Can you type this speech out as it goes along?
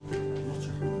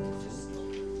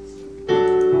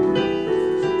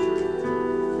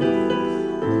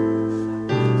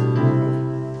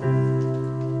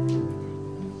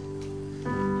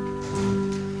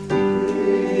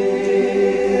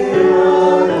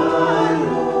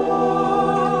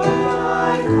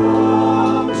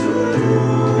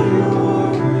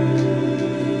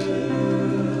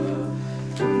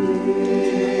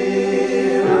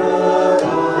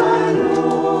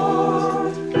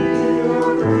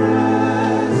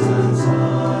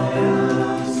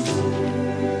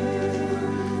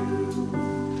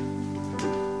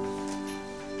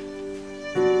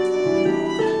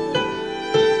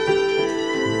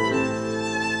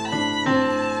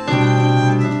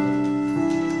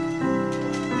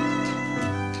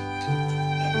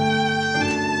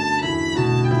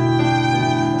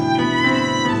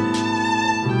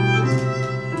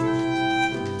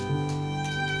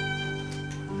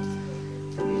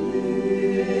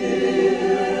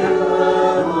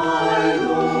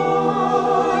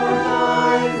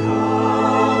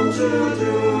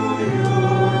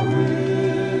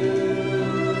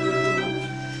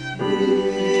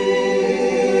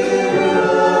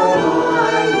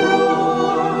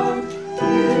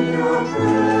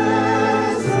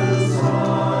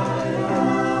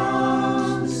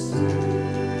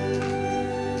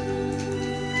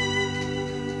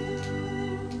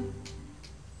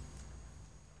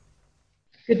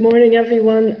Good morning,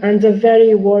 everyone, and a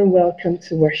very warm welcome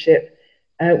to worship.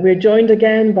 We're joined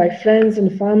again by friends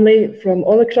and family from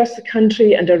all across the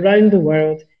country and around the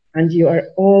world, and you are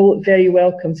all very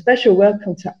welcome. Special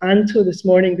welcome to Anto this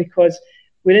morning because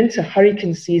we're into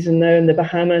hurricane season now in the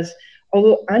Bahamas.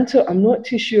 Although, Anto, I'm not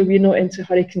too sure we're not into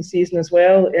hurricane season as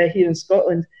well here in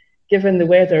Scotland, given the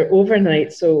weather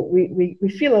overnight, so we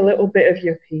feel a little bit of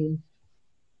your pain.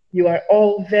 You are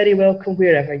all very welcome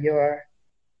wherever you are.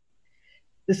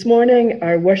 This morning,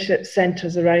 our worship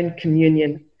centres around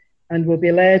communion and will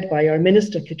be led by our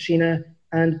minister, Katrina,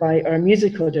 and by our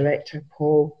musical director,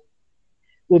 Paul.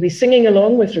 We'll be singing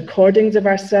along with recordings of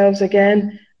ourselves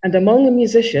again, and among the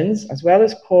musicians, as well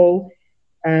as Paul,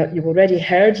 you've already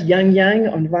heard Yang Yang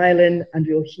on violin, and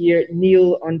we'll hear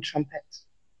Neil on trumpet.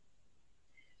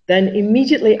 Then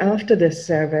immediately after this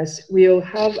service, we'll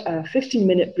have a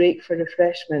 15-minute break for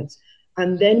refreshments,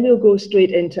 and then we'll go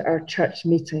straight into our church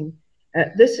meeting.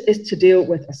 This is to deal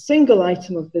with a single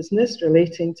item of business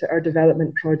relating to our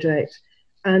development project.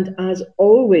 And as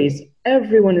always,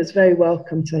 everyone is very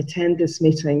welcome to attend this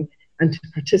meeting and to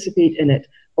participate in it,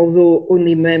 although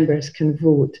only members can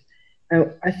vote.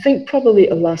 I think probably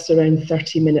it'll last around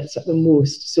 30 minutes at the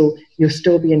most, so you'll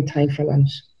still be in time for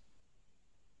lunch.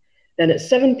 Then at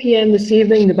 7 p.m. this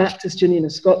evening, the Baptist Union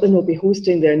of Scotland will be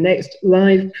hosting their next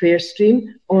live prayer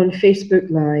stream on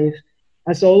Facebook Live.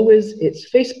 As always,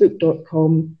 it's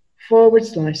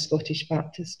facebook.com/Scottish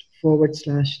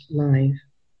Baptist/live.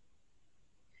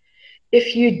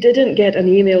 If you didn't get an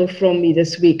email from me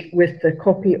this week with the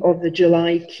copy of the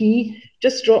July key,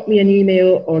 just drop me an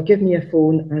email or give me a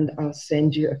phone and I'll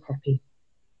send you a copy.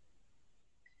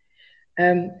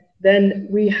 Then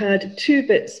we had two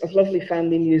bits of lovely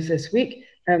family news this week.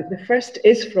 The first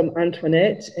is from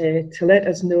Antoinette to let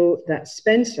us know that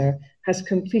Spencer has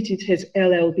completed his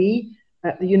LLB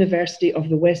at the University of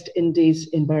the West Indies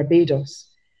in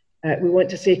Barbados. We want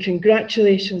to say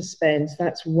congratulations, Spence,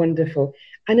 that's wonderful.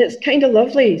 And it's kind of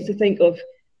lovely to think of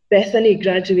Bethany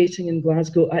graduating in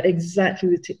Glasgow at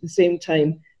exactly the same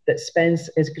time that Spence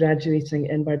is graduating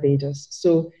in Barbados.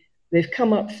 So they've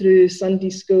come up through Sunday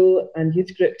school and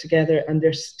youth group together, and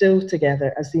they're still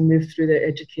together as they move through their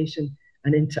education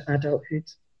and into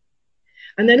adulthood.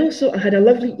 And then also I had a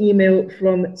lovely email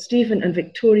from Stephen and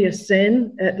Victoria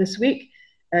Sen this week.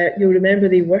 You'll remember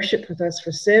they worshipped with us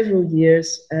for several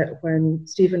years when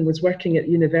Stephen was working at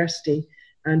university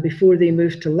and before they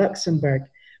moved to Luxembourg.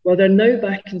 Well, they're now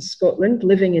back in Scotland,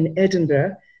 living in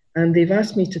Edinburgh, and they've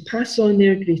asked me to pass on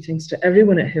their greetings to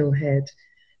everyone at Hillhead.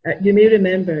 You may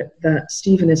remember that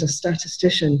Stephen is a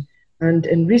statistician, and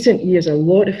in recent years, a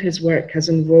lot of his work has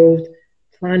involved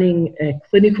planning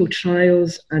clinical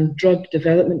trials and drug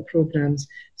development programs.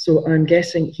 So I'm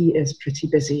guessing he is pretty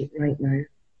busy right now.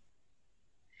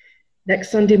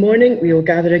 Next Sunday morning, we will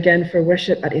gather again for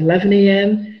worship at 11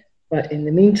 a.m. But in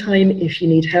the meantime, if you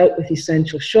need help with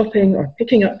essential shopping or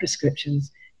picking up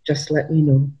prescriptions, just let me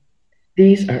know.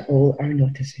 These are all our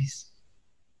notices.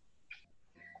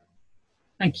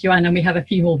 Thank you, Anne. And we have a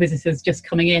few more visitors just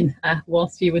coming in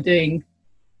whilst you were doing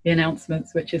the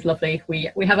announcements, which is lovely.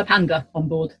 We have a panda on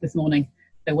board this morning,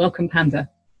 so welcome, Panda.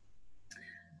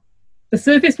 The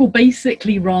service will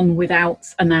basically run without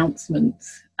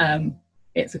announcements.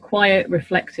 It's a quiet,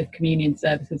 reflective communion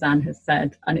service, as Anne has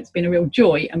said, and it's been a real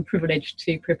joy and privilege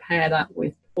to prepare that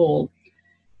with Paul.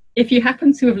 If you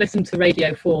happen to have listened to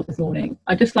Radio 4 this morning,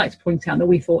 I'd just like to point out that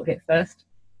we thought of it first,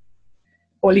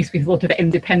 or at least we thought of it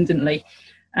independently.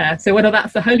 So whether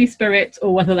that's the Holy Spirit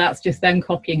or whether that's just them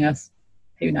copying us,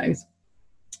 who knows.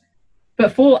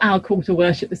 But for our call to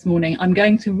worship this morning, I'm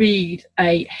going to read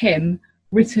a hymn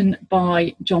written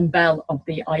by John Bell of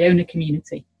the Iona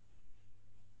community.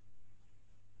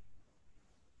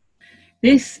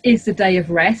 This is the day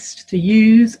of rest to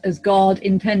use as God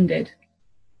intended.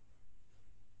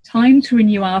 Time to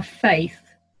renew our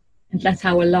faith and let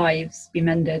our lives be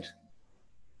mended.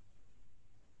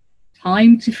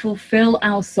 Time to fulfill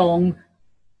our song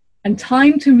and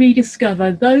time to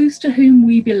rediscover those to whom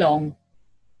we belong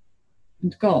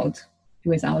and God,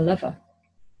 who is our lover.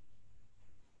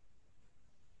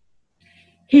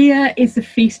 Here is the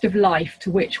feast of life to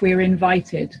which we are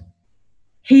invited.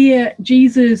 Here,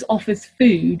 Jesus offers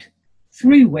food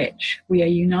through which we are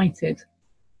united.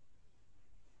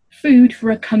 Food for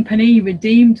a company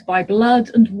redeemed by blood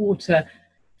and water,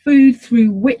 food through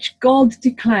which God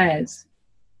declares,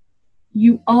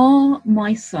 "You are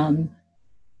my son,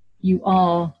 you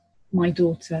are my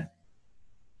daughter."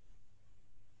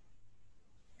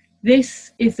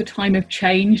 This is the time of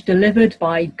change delivered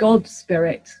by God's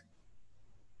Spirit,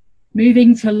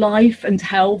 moving to life and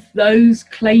health those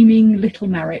claiming little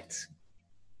merit.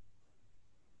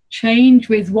 change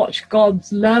with what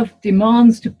God's love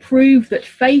demands to prove that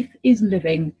faith is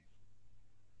living.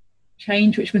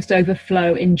 Change which must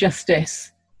overflow in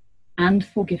justice and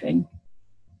forgiving.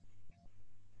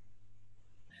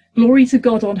 Glory to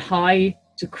God on high,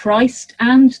 to Christ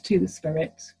and to the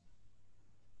Spirit.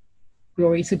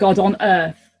 Glory to God on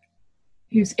earth,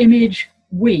 whose image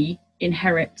we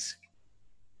inherit.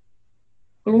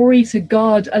 Glory to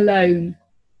God alone,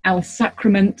 our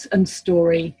sacrament and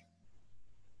story,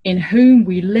 in whom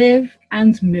we live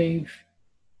and move,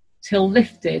 till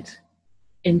lifted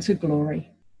into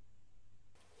glory.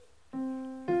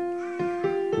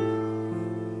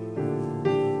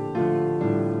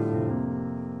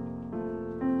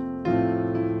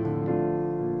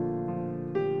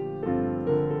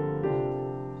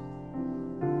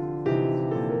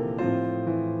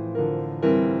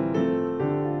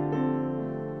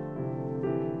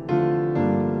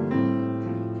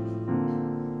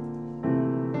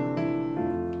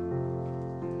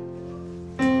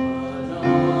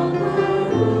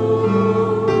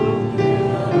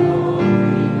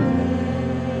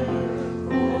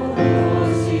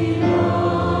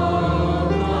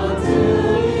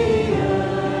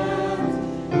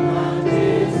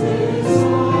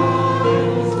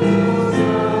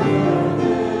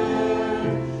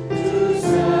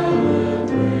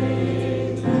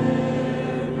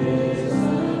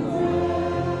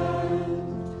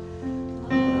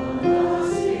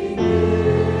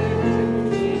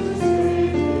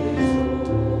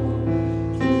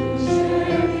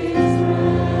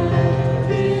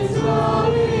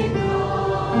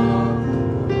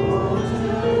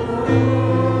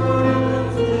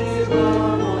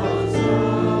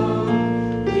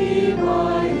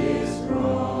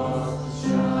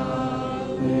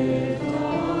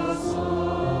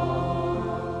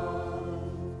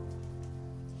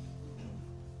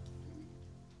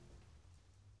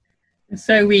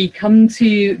 So we come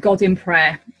to God in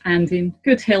prayer, and in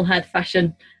good Hillhead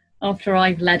fashion, after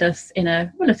I've led us in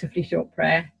a relatively short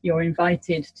prayer, you're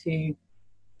invited to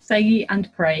say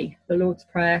and pray the Lord's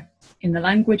Prayer in the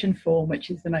language and form which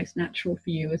is the most natural for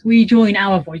you, as we join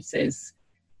our voices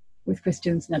with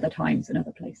Christians in other times and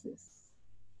other places.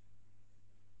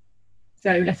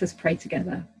 So let us pray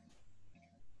together.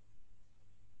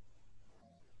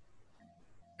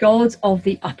 God of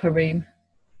the upper room,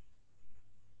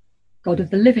 God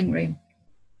of the living room,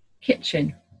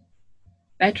 kitchen,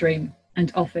 bedroom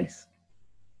and office.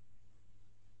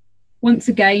 Once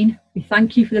again, we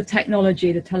thank you for the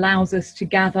technology that allows us to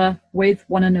gather with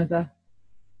one another.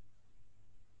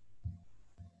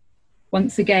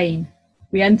 Once again,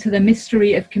 we enter the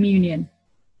mystery of communion,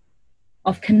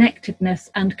 of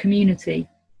connectedness and community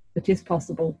that is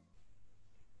possible.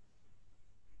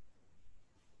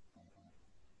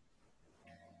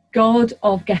 God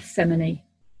of Gethsemane,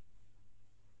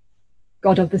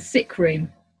 God of the sick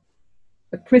room,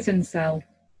 the prison cell,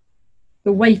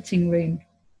 the waiting room,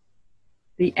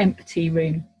 the empty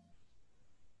room.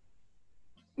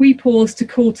 We pause to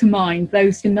call to mind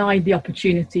those denied the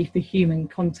opportunity for human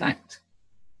contact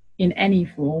in any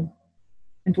form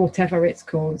and whatever its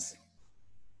cause.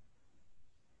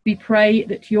 We pray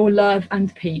that your love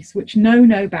and peace, which know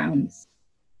no bounds,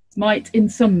 might in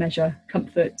some measure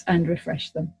comfort and refresh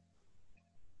them.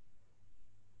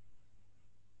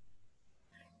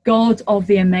 God of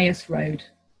the Emmaus Road,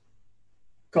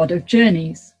 God of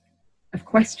journeys, of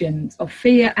questions, of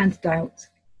fear and doubt,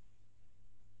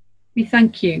 we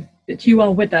thank you that you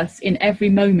are with us in every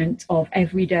moment of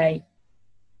every day.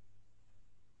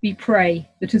 We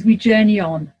pray that as we journey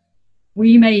on,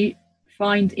 we may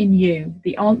find in you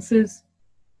the answers,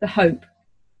 the hope,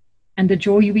 and the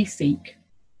joy we seek.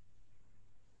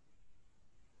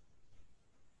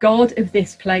 God of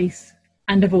this place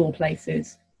and of all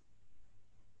places,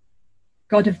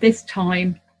 God of this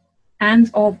time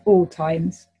and of all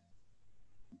times,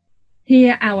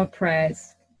 hear our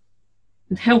prayers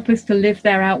and help us to live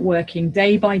their outworking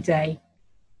day by day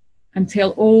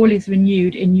until all is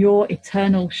renewed in your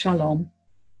eternal shalom.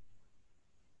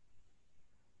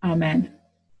 Amen.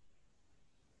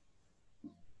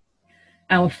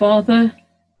 Our Father,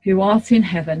 who art in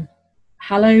heaven,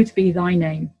 hallowed be thy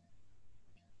name.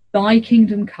 Thy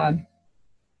kingdom come.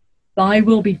 Thy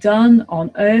will be done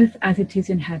on earth as it is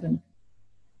in heaven.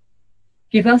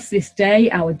 Give us this day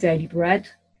our daily bread,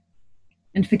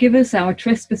 and forgive us our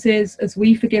trespasses as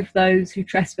we forgive those who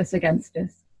trespass against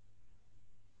us.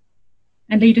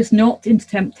 And lead us not into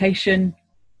temptation,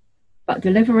 but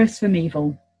deliver us from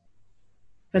evil.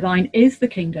 For thine is the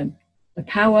kingdom, the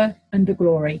power and the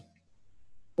glory,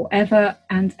 forever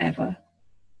and ever.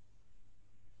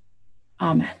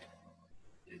 Amen.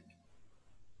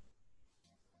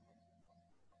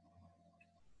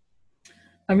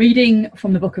 A reading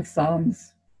from the book of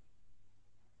Psalms.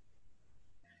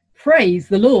 Praise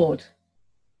the Lord.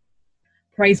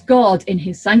 Praise God in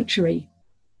his sanctuary.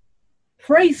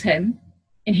 Praise him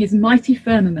in his mighty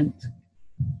firmament.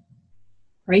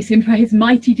 Praise him for his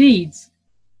mighty deeds.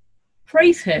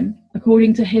 Praise him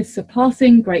according to his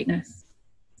surpassing greatness.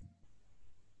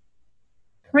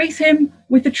 Praise him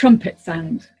with the trumpet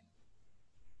sound.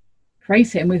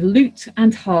 Praise him with lute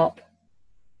and harp.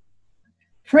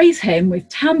 Praise him with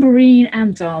tambourine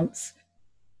and dance.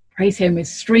 Praise him with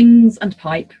strings and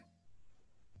pipe.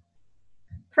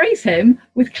 Praise him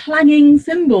with clanging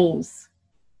cymbals.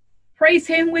 Praise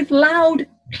him with loud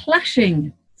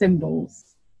clashing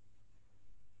cymbals.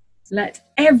 Let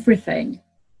everything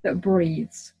that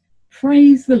breathes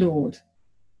praise the Lord.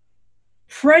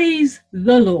 Praise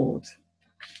the Lord.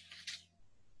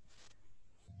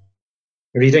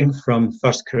 Reading from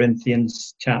 1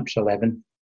 Corinthians chapter 11.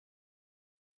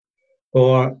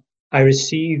 For I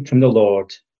received from the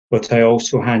Lord what I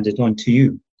also handed on to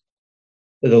you,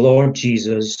 that the Lord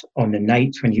Jesus, on the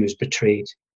night when he was betrayed,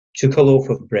 took a loaf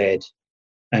of bread,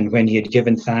 and when he had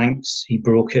given thanks, he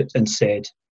broke it and said,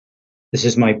 "This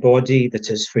is my body that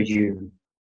is for you.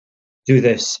 Do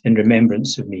this in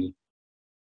remembrance of me."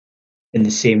 In the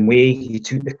same way, he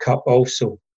took the cup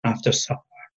also after supper,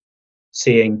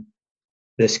 saying,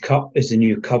 "This cup is the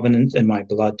new covenant in my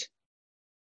blood.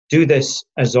 Do this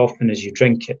as often as you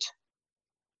drink it,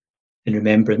 in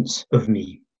remembrance of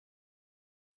me."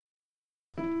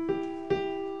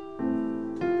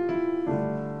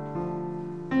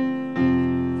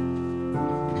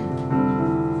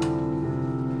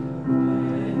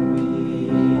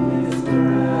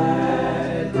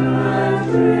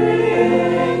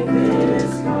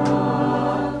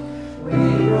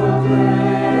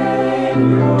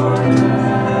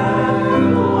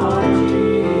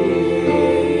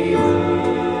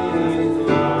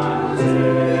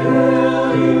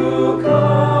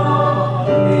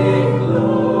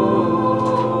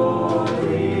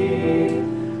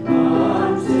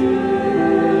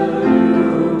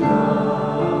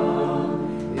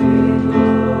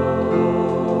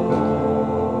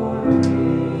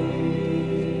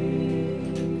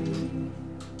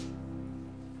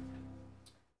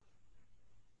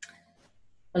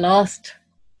 The Last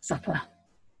Supper.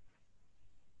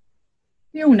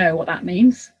 We all know what that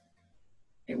means.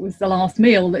 It was the last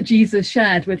meal that Jesus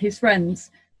shared with his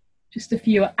friends just a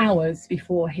few hours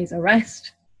before his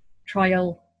arrest,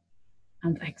 trial,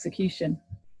 and execution.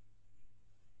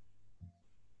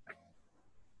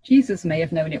 Jesus may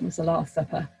have known it was the Last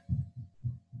Supper,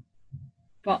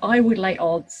 but I would lay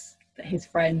odds that his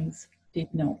friends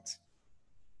did not.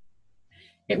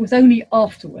 It was only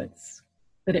afterwards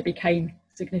that it became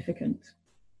significant.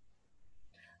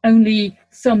 Only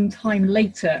some time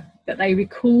later that they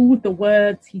recalled the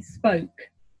words he spoke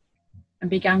and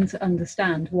began to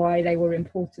understand why they were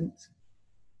important.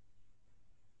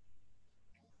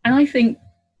 And I think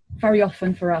very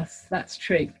often for us that's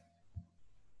true.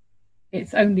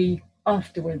 It's only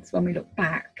afterwards, when we look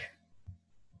back,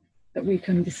 that we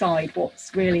can decide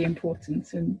what's really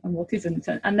important and what isn't.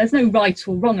 And there's no right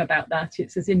or wrong about that.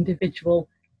 It's as individual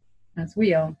as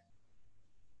we are.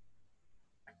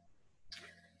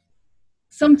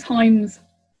 Sometimes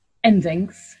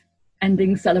ending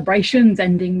celebrations,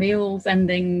 ending meals,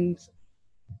 ending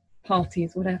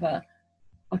parties, whatever,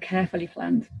 are carefully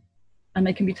planned. And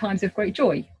they can be times of great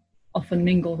joy, often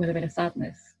mingled with a bit of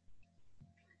sadness.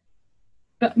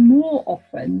 But more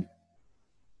often,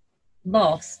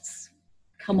 lasts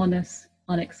come on us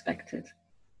unexpected.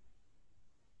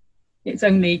 It's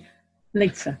only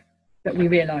later that we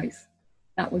realise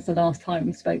that was the last time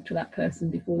we spoke to that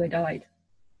person before they died.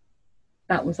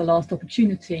 That was the last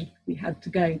opportunity we had to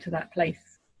go to that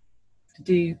place, to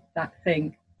do that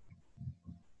thing.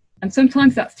 And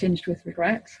sometimes that's tinged with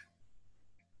regret.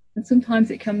 And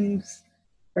sometimes it comes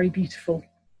very beautiful,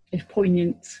 if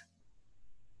poignant,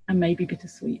 and maybe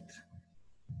bittersweet.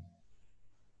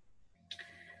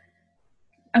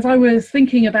 As I was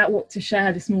thinking about what to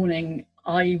share this morning,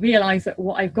 I realised that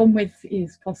what I've gone with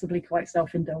is possibly quite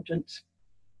self-indulgent,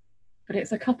 but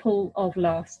it's a couple of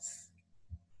lasts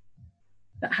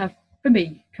that have, for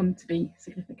me, come to be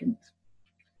significant.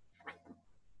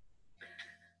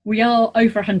 We are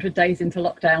over 100 days into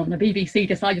lockdown. The BBC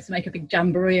decided to make a big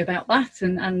jamboree about that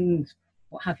and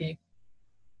what have you.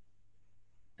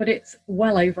 But it's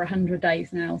well over 100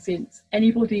 days now since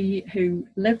anybody who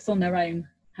lives on their own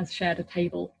has shared a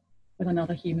table with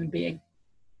another human being.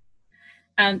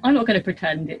 And I'm not going to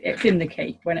pretend it's in the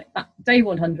key. That day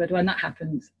 100, when that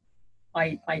happened,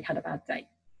 I had a bad day.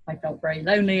 I felt very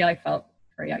lonely. I felt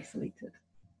very isolated.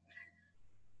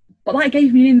 But that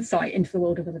gave me an insight into the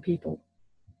world of other people.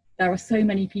 There are so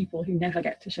many people who never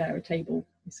get to share a table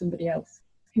with somebody else,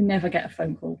 who never get a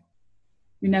phone call,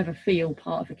 who never feel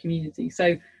part of a community.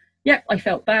 So, yeah, I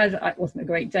felt bad. It wasn't a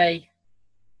great day.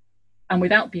 And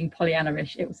without being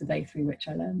Pollyanna-ish, it was a day through which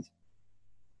I learned.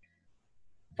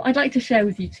 But I'd like to share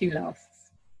with you two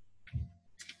lasts.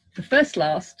 The first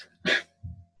last that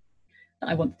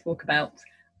I want to talk about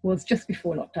was just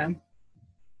before lockdown.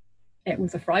 It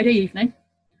was a Friday evening.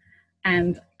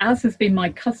 And as has been my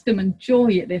custom and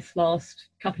joy at this last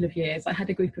couple of years, I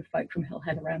had a group of folk from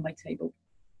Hillhead around my table.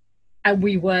 And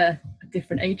we were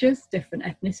different ages, different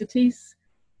ethnicities,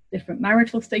 different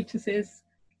marital statuses.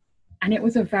 And it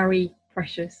was a very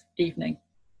precious evening.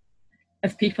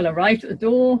 As people arrived at the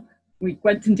door, we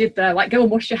went and did the, like, go and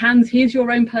wash your hands. Here's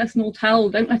your own personal towel.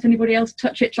 Don't let anybody else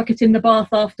touch it. Chuck it in the bath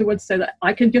afterwards so that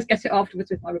I can just get it afterwards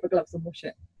with my rubber gloves and wash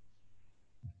it.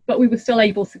 But we were still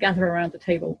able to gather around the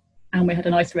table. And we had a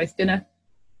nice roast dinner,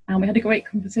 and we had a great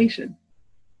conversation.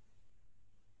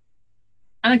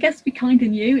 And I guess we kind of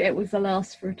knew it was the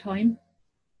last for a time.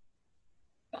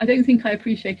 But I don't think I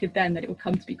appreciated then that it would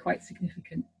come to be quite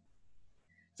significant.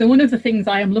 So one of the things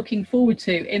I am looking forward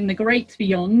to in the great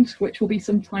beyond, which will be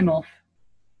some time off,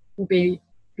 will be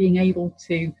being able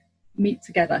to meet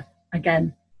together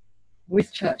again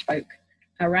with church folk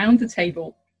around the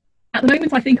table. At the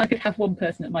moment, I think I could have one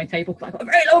person at my table because I've got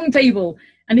a very long table.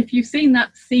 And if you've seen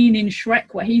that scene in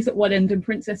Shrek where he's at one end and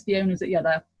Princess Fiona's at the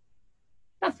other,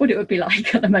 that's what it would be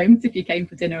like at the moment if you came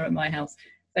for dinner at my house.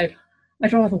 So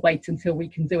I'd rather wait until we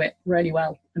can do it really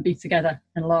well and be together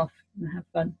and laugh and have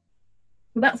fun.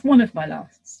 So that's one of my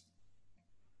lasts.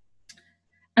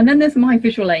 And then there's my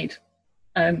visual aid.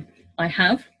 I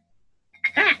have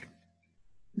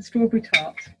the strawberry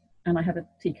tart and I have a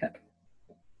teacup.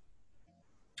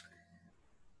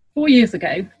 4 years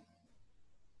ago,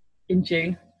 in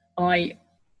June, I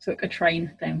took a train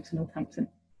down to Northampton.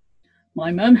 My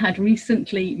mum had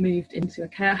recently moved into a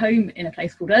care home in a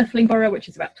place called Earthlingborough, which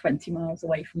is about 20 miles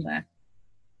away from there.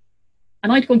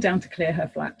 And I'd gone down to clear her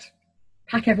flat,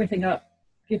 pack everything up,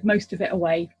 give most of it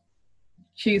away,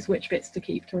 choose which bits to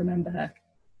keep to remember her.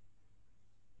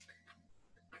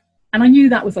 And I knew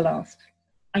that was the last.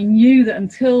 I knew that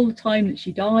until the time that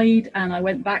she died and I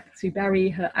went back to bury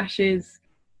her ashes,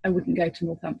 I wouldn't go to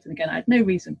Northampton again. I had no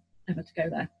reason ever to go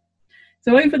there.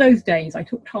 So over those days, I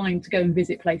took time to go and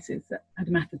visit places that had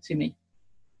mattered to me.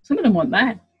 Some of them weren't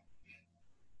there.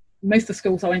 Most of the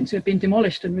schools I went to had been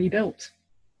demolished and rebuilt.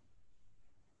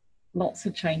 Lots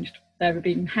had changed. There had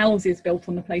been houses built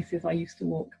on the places I used to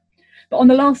walk. But on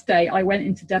the last day, I went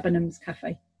into Debenhams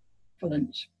Cafe for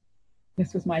lunch.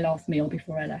 This was my last meal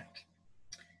before I left.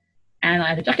 And I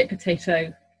had a jacket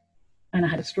potato, and I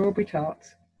had a strawberry tart,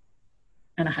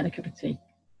 and I had a cup of tea.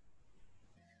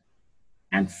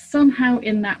 And somehow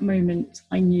in that moment,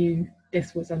 I knew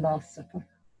this was a Last Supper.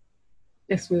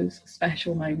 This was a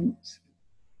special moment.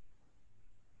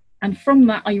 And from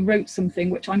that, I wrote something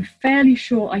which I'm fairly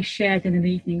sure I shared in an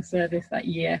evening service that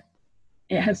year.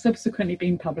 It has subsequently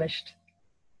been published,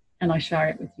 and I share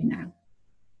it with you now.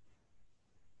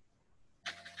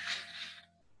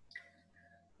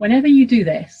 Whenever you do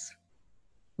this,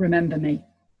 remember me.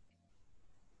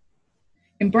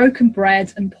 In broken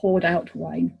bread and poured out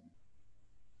wine,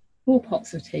 4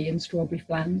 pots of tea and strawberry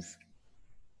flans.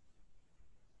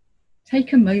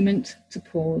 Take a moment to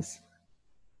pause.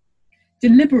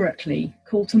 Deliberately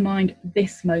call to mind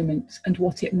this moment and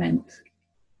what it meant.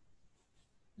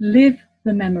 Live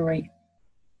the memory.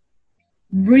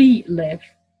 Relive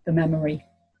the memory.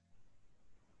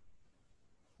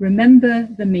 Remember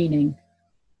the meaning.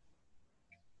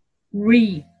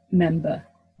 Remember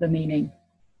the meaning.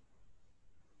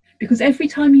 Because every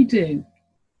time you do,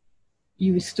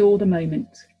 you restore the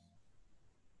moment.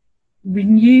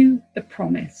 Renew the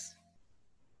promise.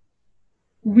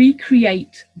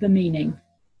 Recreate the meaning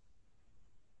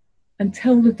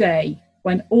until the day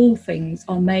when all things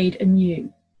are made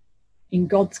anew in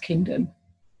God's kingdom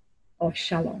of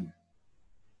Shalom.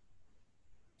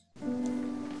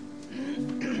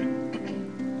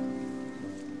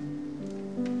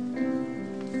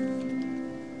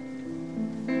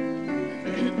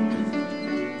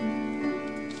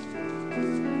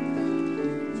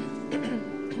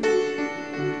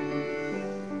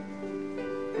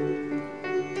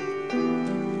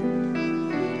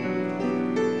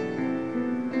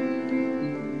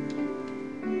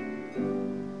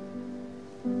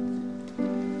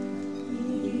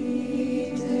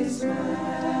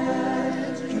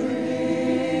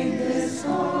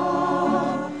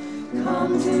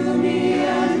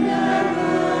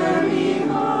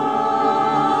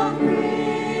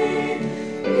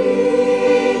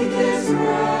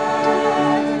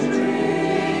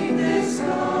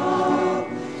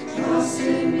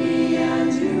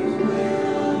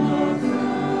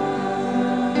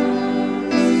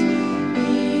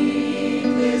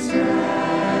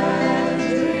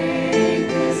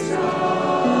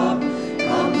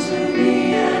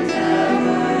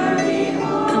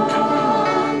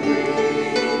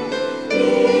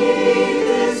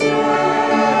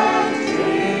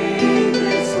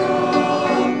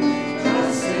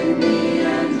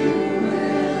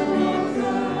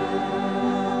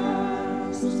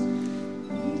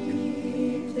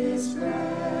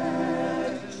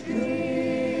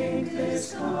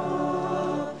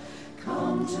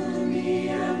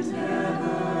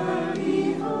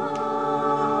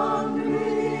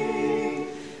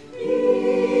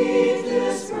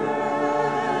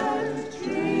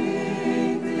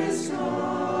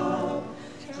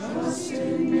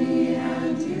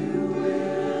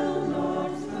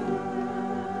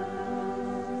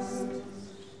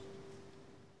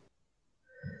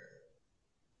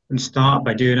 and start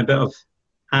by doing a bit of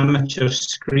amateur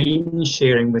screen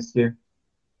sharing with you.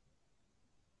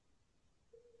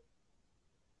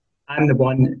 I'm the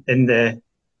one in the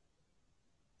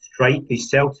stripy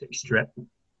Celtic strip.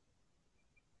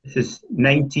 This is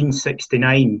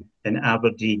 1969 in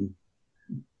Aberdeen.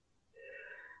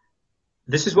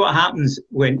 This is what happens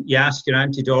when you ask your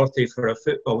Auntie Dorothy for a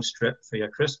football strip for your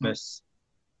Christmas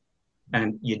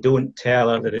and you don't tell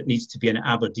her that it needs to be an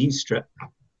Aberdeen strip.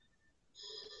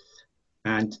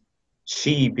 And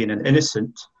she, being an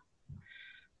innocent,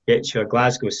 gets you a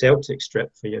Glasgow Celtic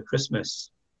strip for your Christmas.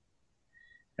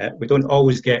 We don't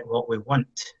always get what we want.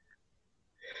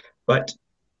 But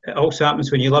it also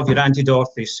happens when you love your Auntie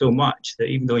Dorothy so much that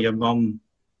even though your mum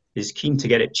is keen to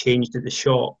get it changed at the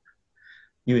shop,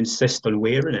 you insist on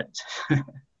wearing it.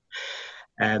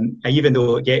 And even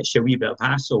though it gets you a wee bit of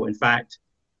hassle. In fact,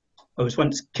 I was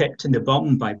once kicked in the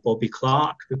bum by Bobby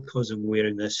Clark because of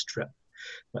wearing this strip.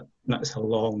 But that's a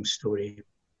long story.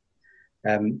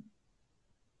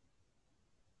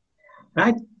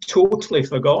 I'd totally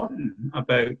forgotten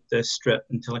about this strip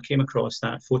until I came across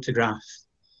that photograph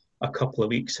a couple of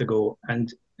weeks ago,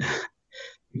 and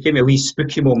it gave me a wee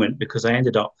spooky moment because I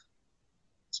ended up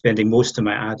spending most of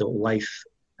my adult life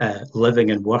living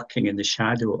and working in the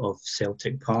shadow of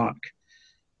Celtic Park,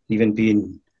 even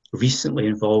being recently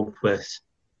involved with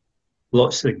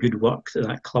lots of the good work that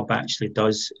that club actually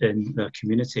does in their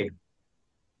community.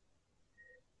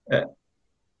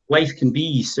 Life can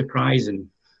be surprising.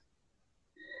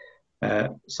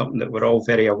 Something that we're all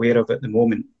very aware of at the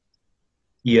moment.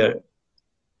 Here,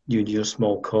 you in your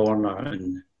small corner,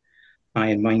 and I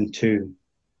in mine too.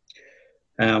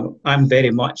 I'm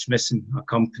very much missing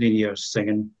accompanying your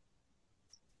singing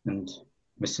and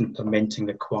missing tormenting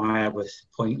the choir with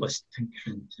pointless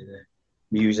tinkering to the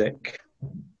music.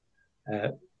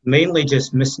 Mainly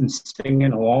just missing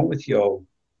singing along with you all.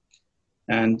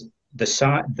 And this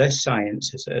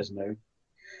science, as it is now,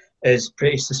 is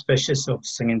pretty suspicious of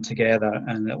singing together,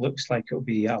 and it looks like it'll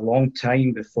be a long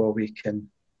time before we can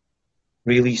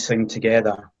really sing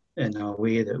together in a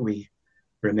way that we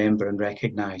remember and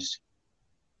recognise.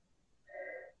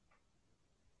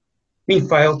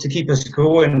 Meanwhile, to keep us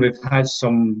going, we've had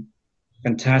some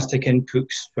fantastic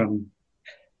inputs from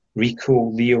Rico,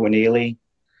 Leo and Ailey,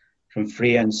 from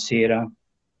Freya and Sarah,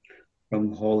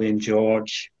 from Holly and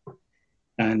George,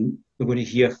 and we're going to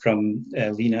hear from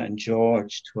Lena and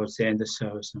George towards the end of the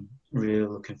service. I'm really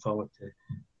looking forward to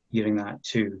hearing that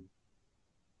too.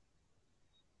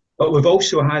 But we've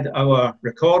also had our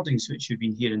recordings, which you've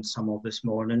been hearing some of this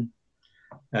morning.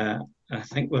 I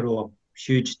think we're all a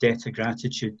huge debt of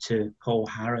gratitude to Paul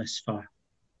Harris for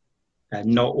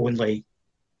not only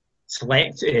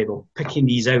picking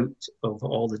these out of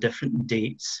all the different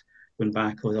dates going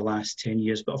back over the last 10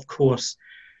 years, but of course,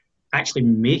 actually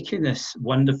making this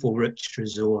wonderful rich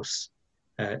resource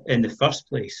in the first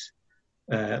place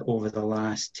over the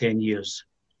last 10 years.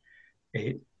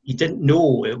 He didn't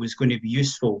know it was going to be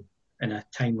useful in a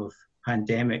time of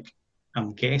pandemic,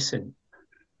 I'm guessing.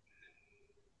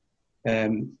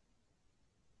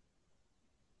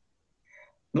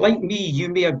 Like me, you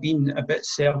may have been a bit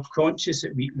self-conscious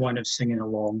at week one of singing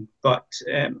along, but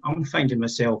I'm finding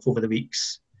myself over the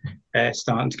weeks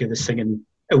starting to give the singing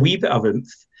a wee bit of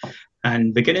oomph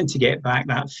and beginning to get back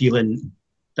that feeling.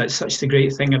 That's such the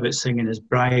great thing about singing, as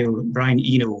Brian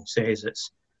Eno says,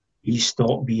 it's you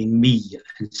stop being me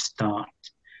and start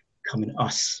becoming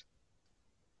us.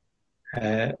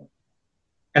 And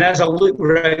as I look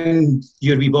around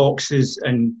your wee boxes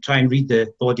and try and read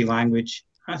the body language,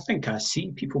 I think I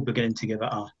see people beginning to give it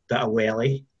a bit of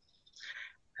welly.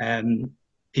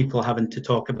 People having to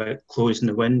talk about closing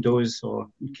the windows or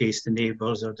in case the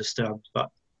neighbours are disturbed. But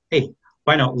hey,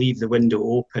 why not leave the window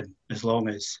open as long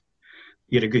as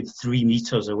you're a good 3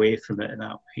 meters away from it, and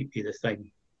that might be the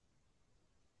thing.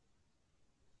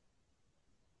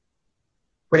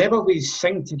 Whenever we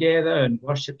sing together and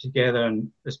worship together,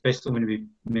 and especially when we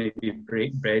maybe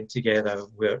break bread together,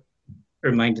 we're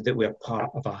reminded that we're part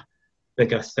of a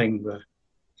bigger thing. We're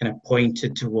kind of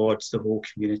pointed towards the whole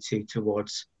community,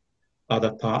 towards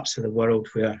other parts of the world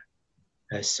where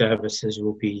services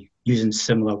will be using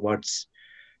similar words.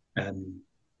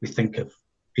 We think of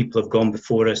people who have gone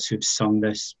before us who've sung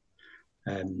this.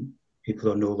 People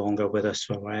who are no longer with us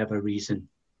for whatever reason.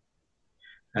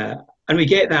 And we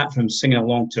get that from singing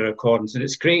along to recordings, and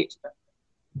it's great,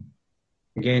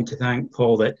 again, to thank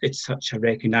Paul that it's such a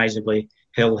recognisably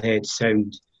Hillhead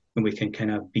sound, and we can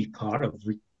kind of be part of,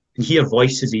 and hear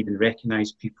voices, even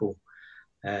recognise people,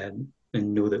 and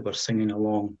know that we're singing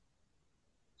along.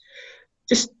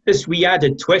 Just this wee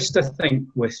added twist, I think,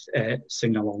 with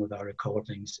singing along with our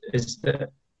recordings is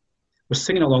that we're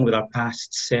singing along with our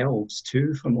past selves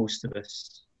too, for most of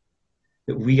us.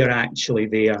 That we are actually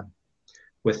there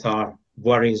with our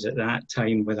worries at that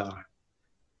time, with our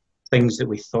things that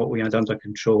we thought we had under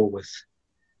control, with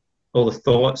all the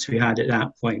thoughts we had at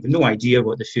that point, with no idea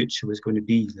what the future was going to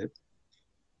be that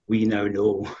we now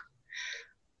know.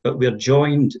 But we're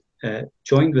joined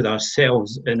with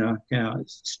ourselves in a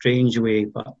strange way,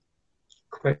 but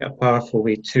quite a powerful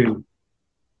way too.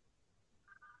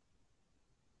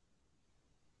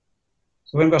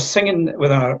 So when we're singing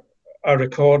with our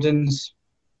recordings,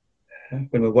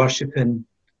 when we're worshipping,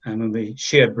 and when we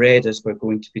share bread as we're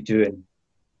going to be doing,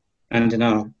 and in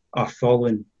our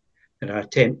following, in our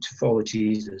attempt to follow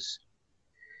Jesus,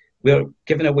 we're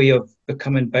given a way of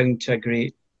becoming bound to a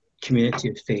great community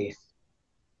of faith.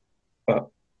 But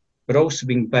we're also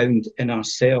being bound in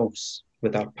ourselves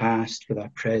with our past, with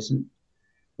our present,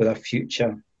 with our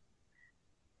future,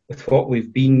 with what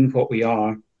we've been, what we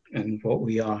are, and what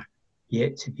we are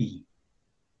yet to be.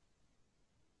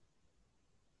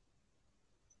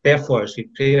 Therefore, as we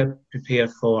prepare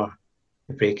for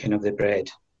the breaking of the bread,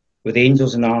 with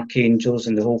angels and archangels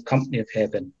and the whole company of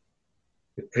heaven,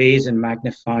 we praise and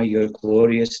magnify your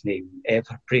glorious name,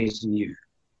 ever praising you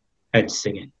and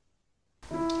singing.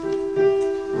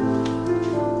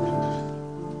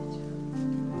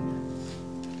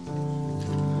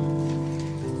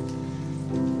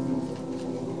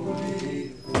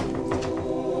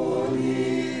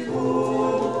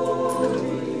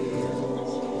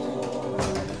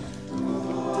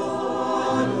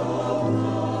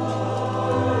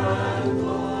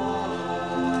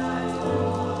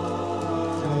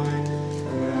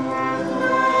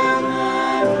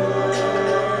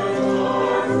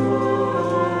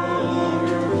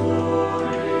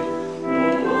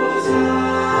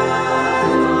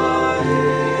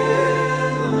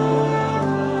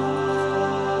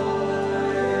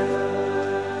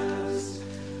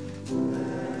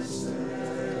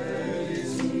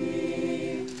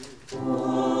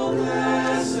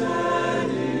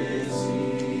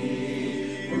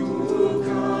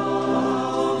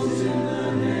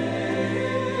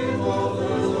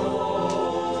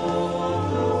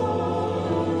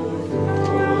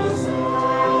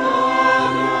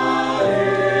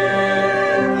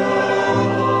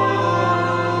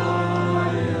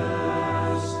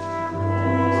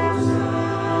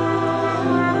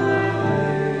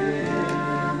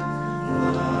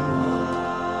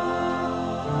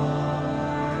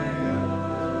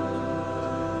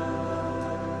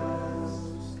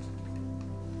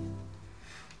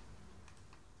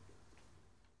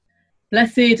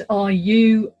 Blessed are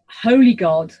you, holy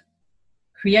God,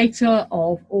 creator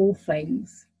of all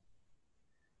things.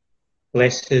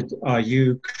 Blessed are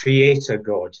you, Creator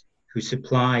God, who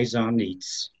supplies our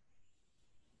needs.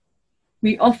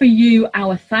 We offer you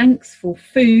our thanks for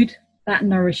food that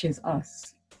nourishes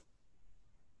us.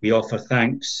 We offer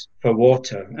thanks for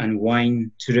water and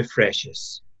wine to refresh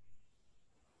us.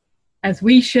 As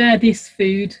we share this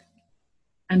food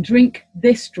and drink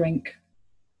this drink,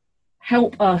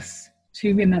 help us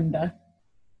to remember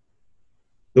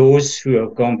those who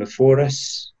have gone before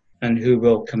us and who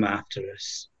will come after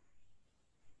us.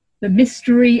 The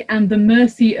mystery and the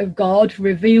mercy of God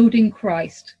revealed in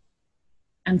Christ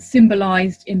and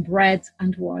symbolized in bread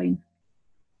and wine.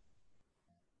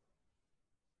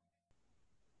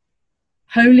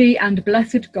 Holy and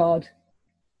blessed God,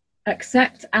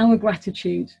 accept our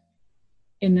gratitude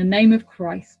in the name of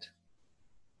Christ.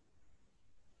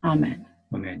 Amen.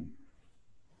 Amen.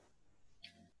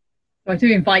 So I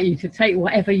do invite you to take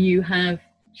whatever you have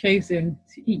chosen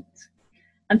to eat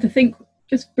and to think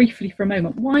just briefly for a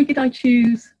moment, why did I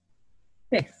choose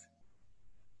this?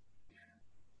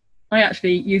 I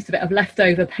actually used a bit of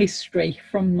leftover pastry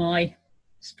from my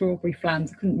strawberry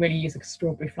flans. I couldn't really use a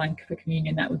strawberry flan for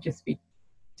communion. That would just be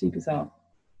too bizarre.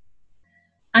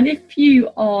 And if you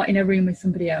are in a room with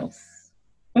somebody else,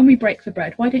 when we break the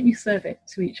bread, why don't you serve it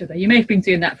to each other? You may have been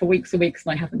doing that for weeks and weeks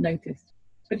and I haven't noticed.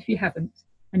 But if you haven't,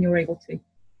 and you're able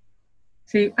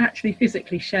to actually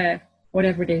physically share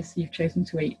whatever it is you've chosen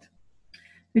to eat.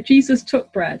 So Jesus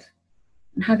took bread,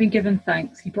 and having given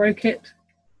thanks, he broke it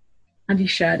and he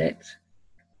shared it.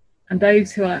 And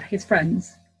those who are his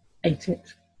friends ate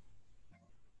it.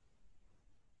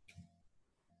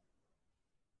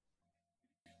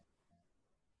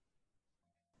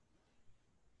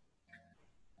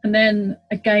 And then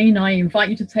again, I invite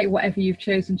you to take whatever you've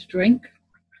chosen to drink.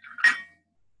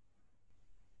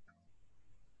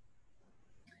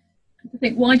 And to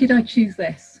think, why did I choose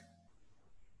this?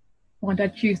 Why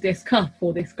did I choose this cup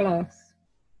or this glass?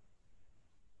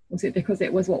 Was it because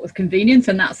it was what was convenient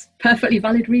and that's a perfectly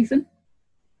valid reason?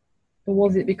 Or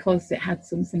was it because it had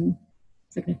something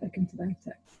significant about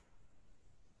it?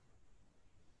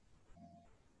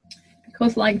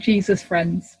 Because like Jesus,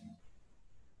 friends,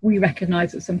 we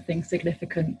recognise that something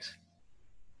significant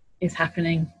is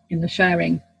happening in the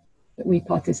sharing that we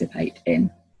participate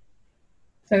in.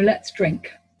 So let's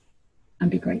drink and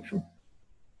be grateful.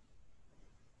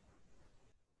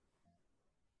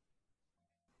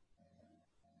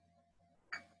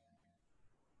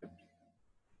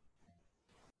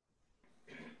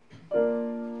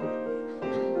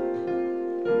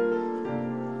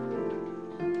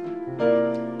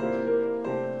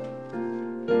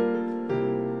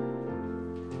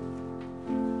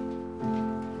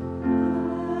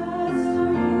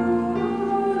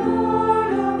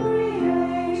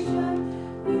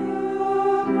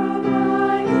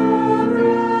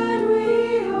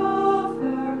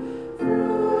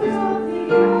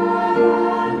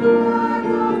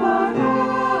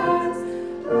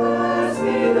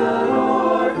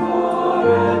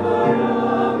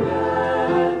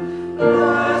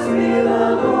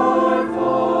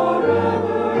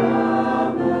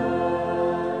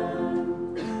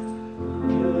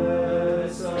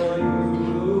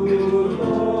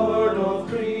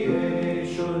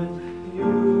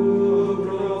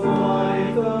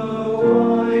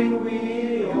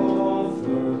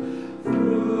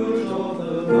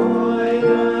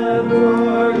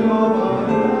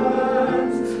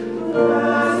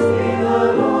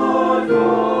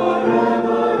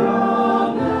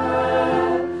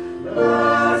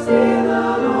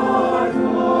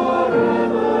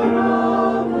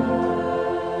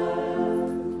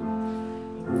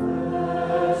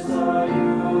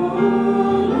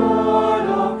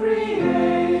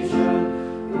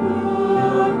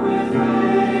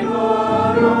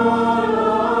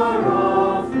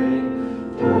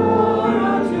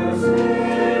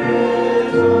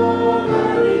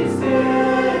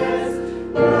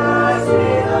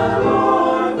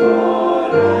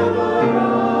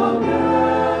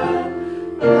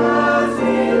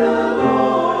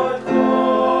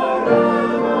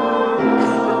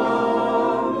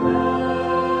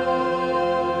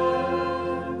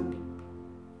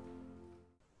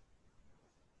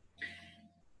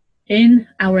 In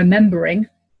our remembering,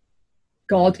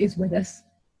 God is with us.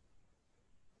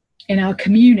 In our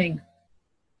communing,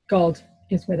 God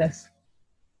is with us.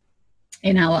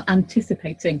 In our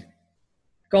anticipating,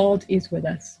 God is with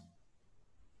us.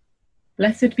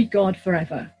 Blessed be God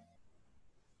forever.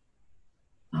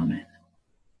 Amen.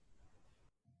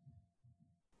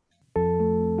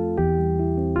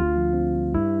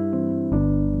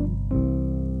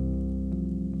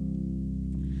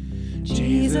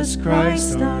 Jesus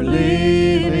Christ, our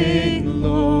living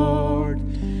Lord,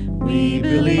 we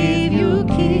believe you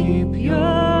keep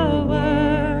your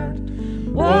word.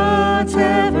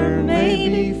 Whatever may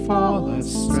befall us,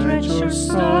 stretch or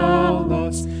stall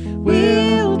us,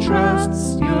 we'll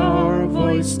trust your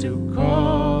voice to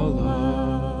call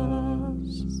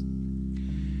us.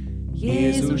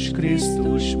 Jézus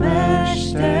Krisztus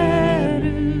Mesterünk,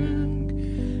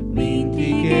 mint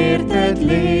ígérted,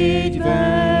 légy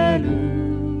velünk.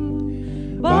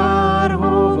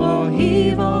 Bárhova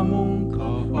hív a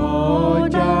munka,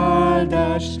 adj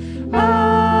áldást,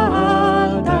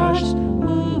 áldást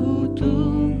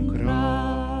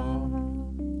útunkra.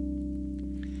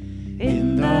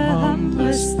 In the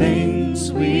humblest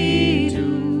things we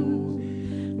do,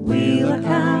 we'll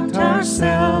account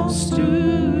ourselves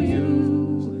to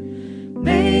you,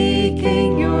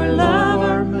 making your love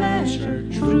our measure,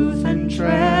 truth and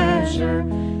treasure,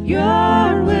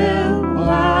 your will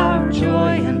our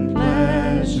joy and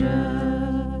pleasure.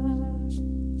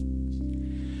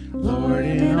 Lord,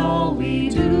 in all we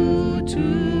do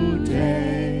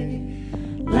today,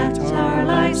 let our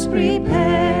lives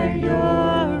prepare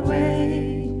your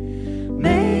way.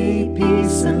 May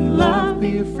peace and love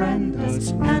befriend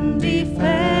us and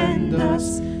defend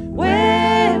us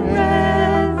wherever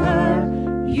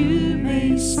you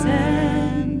may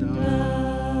send us.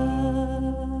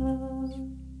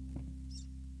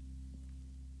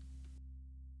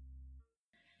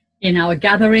 In our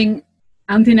gathering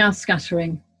and in our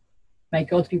scattering, may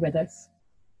God be with us.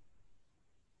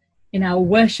 In our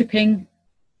worshipping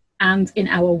and in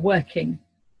our working,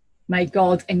 may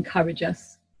God encourage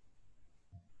us.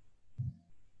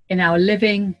 In our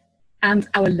living and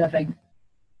our loving,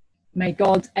 may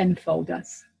God enfold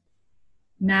us,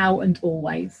 now and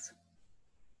always.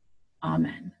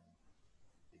 Amen.